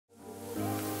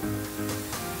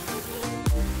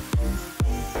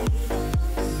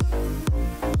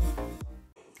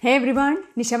Hey everyone,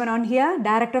 Nisha Menon here,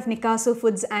 Director of Nikasu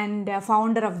Foods and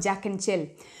founder of Jack and Chill.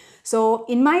 So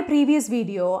in my previous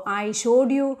video, I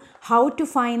showed you how to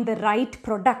find the right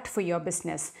product for your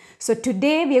business. So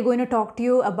today we are going to talk to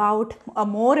you about a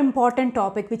more important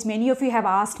topic which many of you have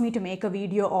asked me to make a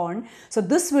video on. So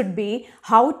this would be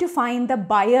how to find the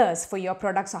buyers for your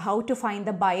products or how to find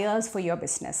the buyers for your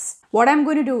business. What I'm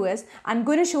going to do is, I'm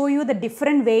going to show you the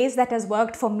different ways that has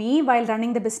worked for me while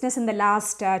running the business in the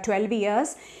last 12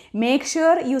 years. Make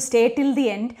sure you stay till the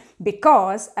end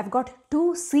because I've got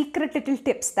two secret little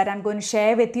tips that I'm going to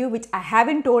share with you which I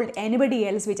haven't told anybody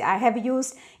else, which I have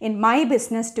used in my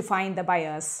business to find the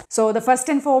buyers. So the first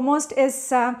and foremost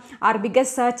is our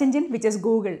biggest search engine, which is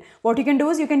Google. What you can do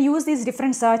is you can use these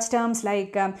different search terms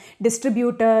like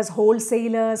distributors,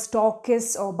 wholesalers,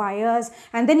 stockists or buyers,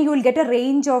 and then you will get a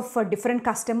range of different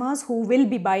customers who will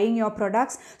be buying your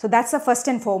products. So that's the first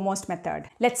and foremost method.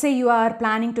 Let's say you are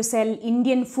planning to sell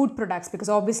Indian food products, because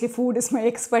obviously food is my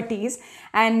expertise,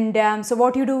 and so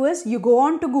what you do is you go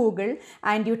on to Google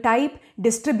and you type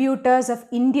distributors of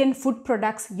Indian food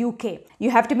products UK.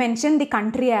 You have to mention the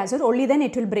country as well, only then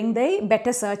it will bring the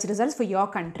better search results for your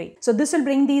country. So this will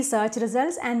bring these search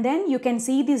results, and then you can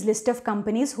see this list of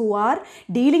companies who are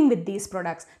dealing with these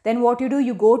products. Then what you do,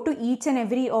 you go to each and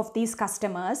every of these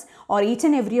customers or each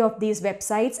and every of these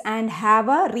websites and have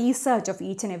a research of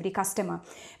each and every customer,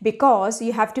 because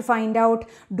you have to find out,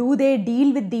 do they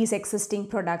deal with these existing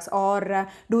products, or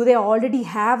do they already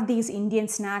have these Indian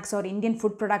snacks or Indian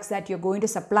food products that you're going to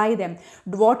supply them?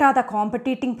 What are the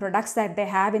competing products that they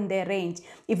have in their range?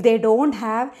 If they don't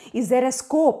have, is there a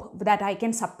scope that I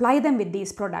can supply them with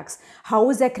these products? How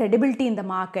is their credibility in the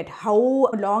market? How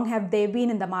long have they been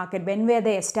in the market? When were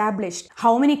they established?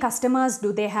 How many customers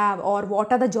do they have, or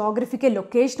what are the geographical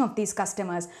location of these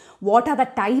customers? What are the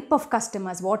type of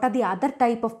customers? What are the other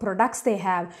type of products they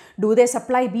have? Do they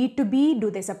supply B2B?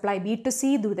 Do they supply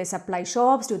B2C? Do they supply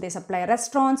shops? Do they supply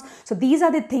restaurants? So these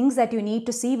are the things that you need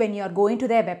to see when you are going to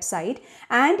their website.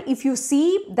 And if you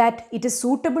see that it is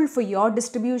suitable for your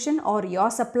distribution or your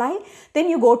supply, then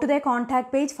you go to their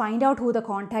contact page, find out who the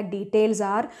contact details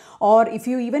are, or if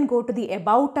you even go to the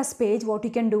About Us page, what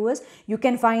you can do is you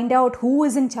can find out who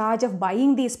is in charge of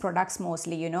buying these products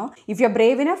mostly, If you're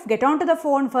brave enough, get onto the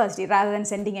phone first rather than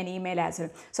sending an email as well.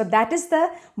 So that is the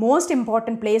most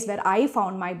important place where I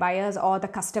found my buyers or the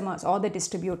customers or the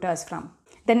distributors from.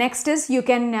 The next is you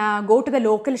can go to the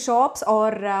local shops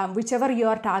or whichever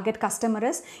your target customer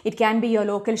is. It can be your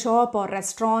local shop or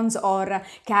restaurants or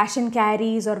cash and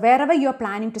carries or wherever you are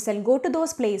planning to sell. Go to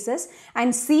those places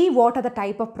and see what are the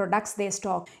type of products they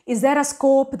stock. Is there a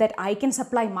scope that I can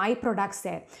supply my products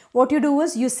there? What you do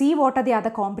is you see what are the other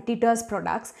competitors'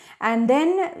 products, and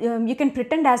then you can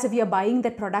pretend as if you are buying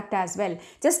that product as well.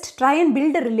 Just try and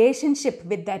build a relationship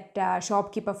with that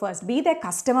shopkeeper first. Be their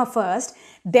customer first,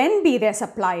 then be their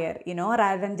supplier,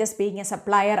 rather than just being a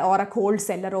supplier or a cold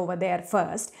seller over there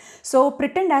first. So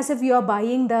pretend as if you are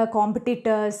buying the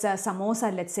competitors'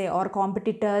 samosa, let's say, or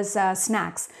competitors'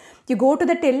 snacks. You go to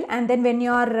the till, and then when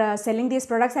you are selling these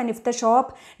products, and if the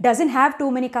shop doesn't have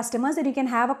too many customers, then you can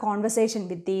have a conversation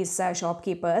with these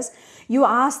shopkeepers. You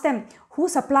ask them, who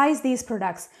supplies these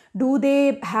products? Do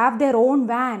they have their own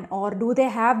van, or do they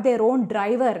have their own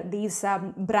driver, these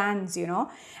brands,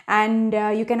 And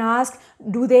you can ask,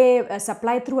 do they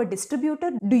supply through a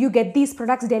distributor? Do you get these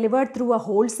products delivered through a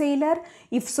wholesaler?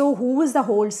 If so, who is the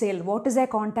wholesale? What is their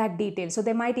contact details? So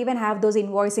they might even have those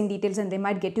invoicing details, and they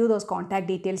might get you those contact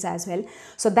details as well.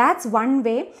 So that's one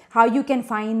way how you can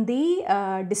find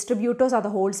the distributors or the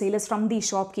wholesalers from these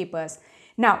shopkeepers.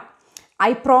 Now,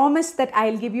 I promise that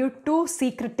I'll give you two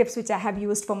secret tips which I have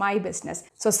used for my business.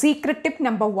 So secret tip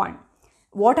number one.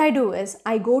 What I do is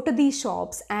I go to these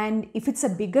shops, and if it's a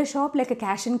bigger shop like a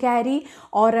cash and carry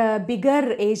or a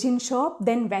bigger Asian shop,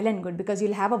 then well and good, because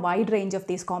you'll have a wide range of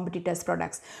these competitors'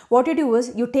 products. What you do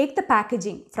is you take the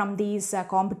packaging from these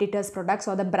competitors' products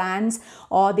or the brands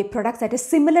or the products that is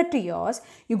similar to yours.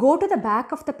 You go to the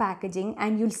back of the packaging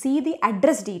and you'll see the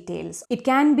address details. It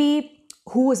can be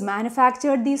who has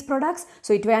manufactured these products,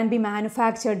 so it can be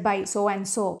manufactured by so and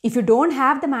so. If you don't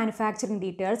have the manufacturing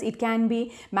details, it can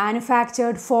be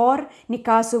manufactured for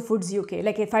Nikasu Foods UK.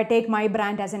 Like if I take my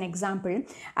brand as an example,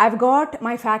 I've got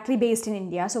my factory based in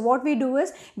India. So what we do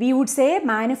is we would say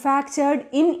manufactured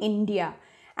in India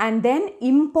and then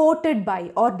imported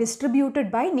by or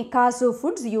distributed by Nikasu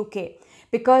Foods UK.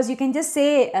 Because you can just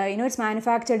say, it's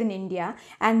manufactured in India,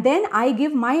 and then I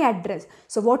give my address.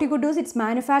 So what you could do is it's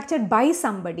manufactured by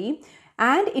somebody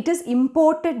and it is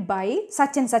imported by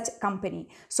such and such company.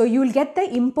 So you will get the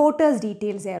importer's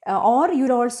details there, or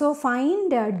you'll also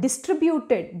find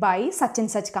distributed by such and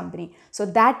such company. So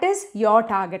that is your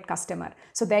target customer.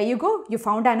 So there you go, you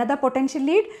found another potential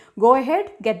lead. Go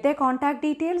ahead, get their contact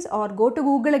details, or go to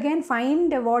Google again,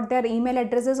 find what their email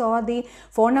address is or the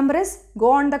phone number is,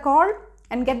 go on the call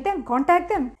and get them, contact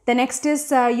them. The next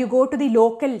is you go to the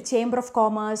local Chamber of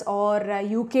Commerce or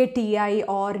UKTI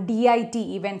or DIT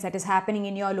events that is happening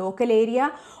in your local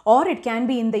area, or it can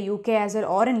be in the UK as well,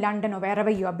 or in London or wherever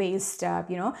you are based,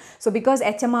 So because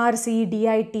HMRC,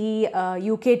 DIT,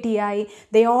 UKTI,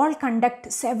 they all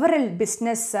conduct several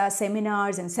business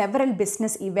seminars and several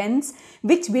business events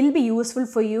which will be useful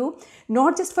for you,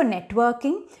 not just for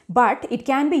networking, but it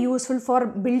can be useful for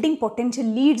building potential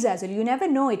leads as well. You never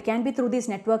know, it can be through these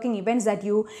networking events that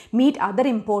you meet other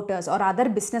importers or other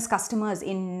business customers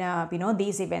in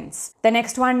these events. The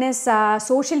next one is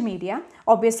social media.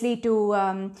 Obviously,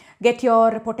 to get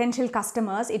your potential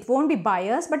customers, it won't be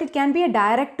buyers, but it can be a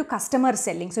direct to customer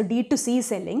selling, so D2C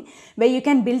selling, where you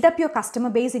can build up your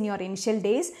customer base in your initial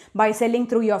days by selling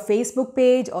through your Facebook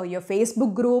page or your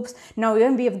Facebook groups. Now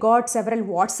even we have got several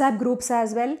WhatsApp groups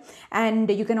as well,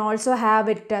 and you can also have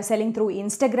it selling through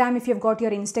Instagram. If you've got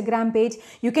your Instagram page,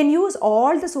 you can use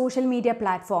all the social media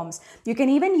platforms. You can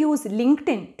even use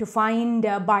LinkedIn to find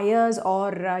buyers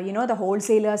or the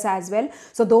wholesalers as well.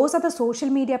 So those are the social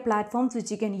media platforms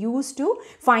which you can use to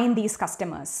find these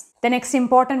customers. The next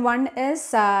important one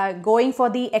is going for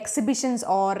the exhibitions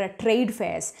or trade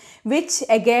fairs, which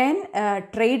again,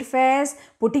 trade fairs,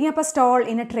 putting up a stall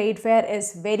in a trade fair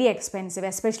is very expensive,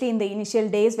 especially in the initial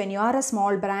days when you are a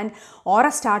small brand or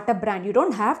a startup brand. You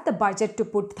don't have the budget to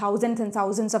put thousands and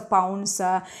thousands of pounds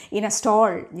in a stall,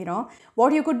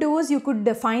 What you could do is you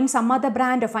could find some other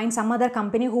brand or find some other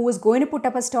company who is going to put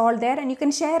up a stall there, and you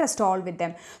can share a stall with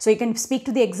them. So you can speak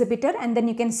to the exhibitor and then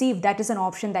you can see if that is an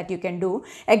option that you can do.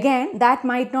 Again, that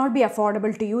might not be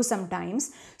affordable to you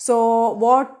sometimes. So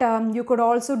what you could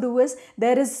also do is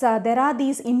there are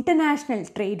these international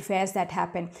trade fairs that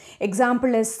happen.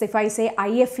 Example is, if I say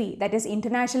IFE, that is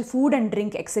International Food and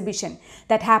Drink Exhibition,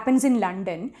 that happens in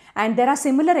London, and there are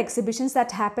similar exhibitions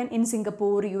that happen in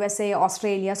Singapore, USA,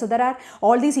 Australia. So there are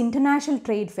all these international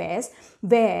trade fairs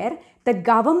where the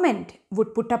government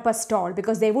would put up a stall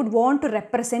because they would want to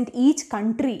represent each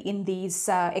country in these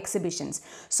exhibitions.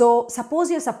 So suppose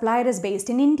your supplier is based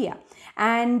in India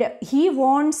and he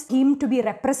wants him to be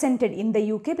represented in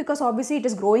the UK because obviously it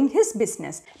is growing his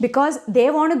business, because they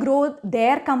want to grow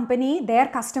their company, their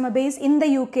customer base in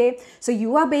the UK. So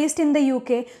you are based in the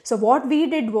UK. So what we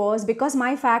did was, because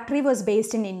my factory was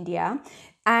based in India,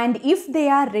 and if they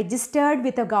are registered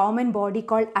with a government body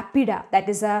called APIDA, that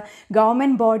is a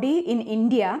government body in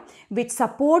India which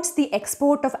supports the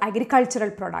export of agricultural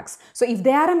products. So if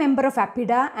they are a member of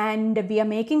APIDA and we are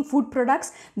making food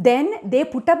products, then they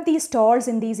put up these stalls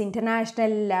in these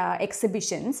international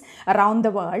exhibitions around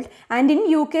the world. And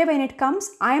in UK, when it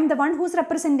comes, I am the one who's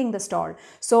representing the stall.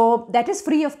 So that is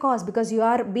free of cost because you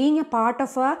are being a part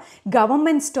of a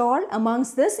government stall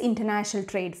amongst this international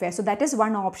trade fair. So that is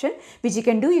one option which you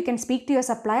can do. You can speak to your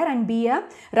supplier and be a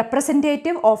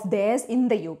representative of theirs in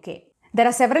the UK. There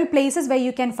are several places where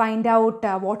you can find out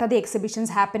what are the exhibitions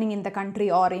happening in the country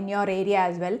or in your area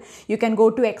as well. You can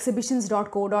go to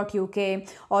exhibitions.co.uk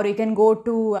or you can go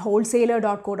to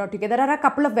wholesaler.co.uk. There are a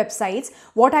couple of websites.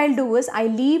 What I'll do is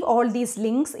I'll leave all these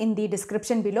links in the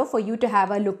description below for you to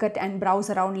have a look at and browse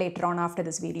around later on after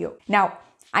this video. Now,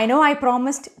 I know I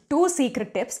promised 2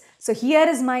 secret tips. So here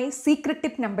is my secret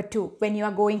tip number 2 when you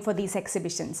are going for these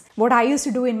exhibitions. What I used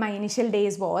to do in my initial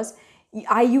days was,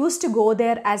 I used to go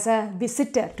there as a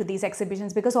visitor to these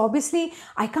exhibitions because obviously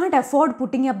I can't afford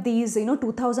putting up these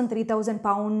 2,000, 3,000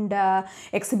 pound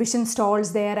exhibition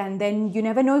stalls there, and then you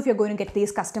never know if you're going to get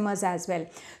these customers as well.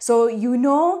 So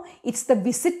it's the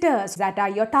visitors that are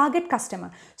your target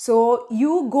customer. So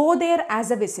you go there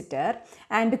as a visitor,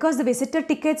 and because the visitor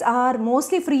tickets are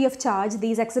mostly free of charge,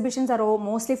 these exhibitions are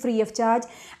mostly free of charge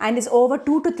and is over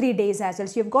 2 to 3 days as well.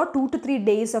 So you've got 2 to 3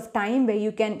 days of time where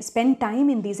you can spend time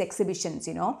in these exhibitions.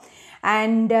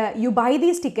 And you buy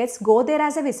these tickets, go there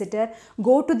as a visitor,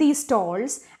 go to these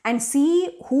stalls and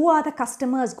see who are the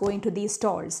customers going to these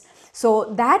stalls.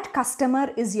 So that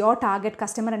customer is your target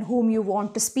customer and whom you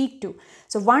want to speak to.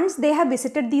 So once they have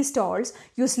visited these stalls,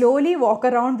 you slowly walk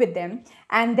around with them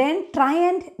and then try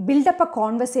and build up a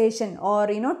conversation, or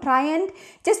try and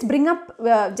just bring up,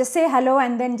 just say hello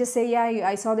and then just say, yeah,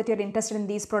 I saw that you're interested in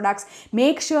these products.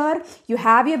 Make sure you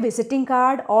have your visiting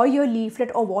card or your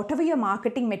leaflet or whatever your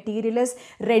marketing material material is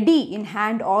ready in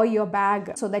hand or your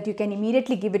bag so that you can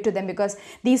immediately give it to them, because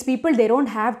these people, they don't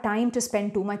have time to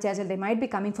spend too much as well. They might be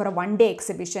coming for a one-day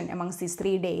exhibition amongst these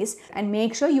 3 days, and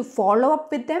make sure you follow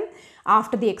up with them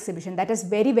after the exhibition. That is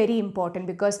very, very important,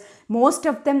 because most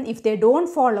of them, if they don't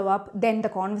follow up, then the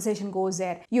conversation goes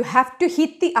there. You have to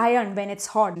hit the iron when it's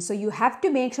hot. So you have to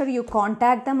make sure you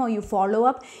contact them or you follow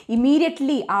up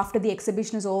immediately after the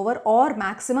exhibition is over, or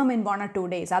maximum in 1 or 2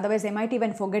 days. Otherwise, they might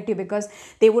even forget you, because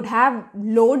they would have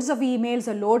loads of emails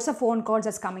or loads of phone calls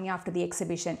that's coming after the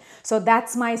exhibition. So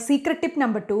that's my secret tip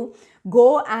number 2.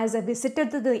 Go as a visitor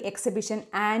to the exhibition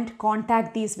and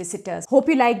contact these visitors. Hope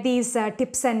you like these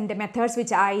tips and methods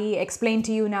which I explained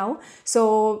to you now.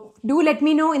 So do let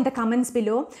me know in the comments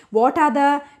below what are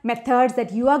the methods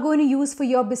that you are going to use for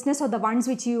your business, or the ones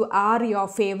which you are your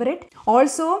favorite.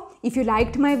 Also, if you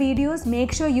liked my videos,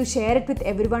 make sure you share it with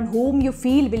everyone whom you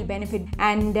feel will benefit.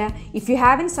 And if you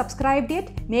haven't subscribed yet,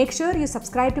 make sure you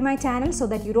subscribe to my channel so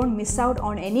that you don't miss out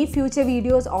on any future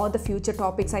videos or the future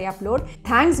topics I upload.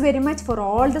 Thanks very much for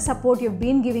all the support you've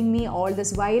been giving me all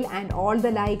this while, and all the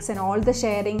likes and all the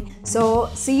sharing. So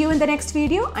see you in the next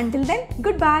video. Until then,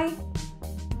 goodbye.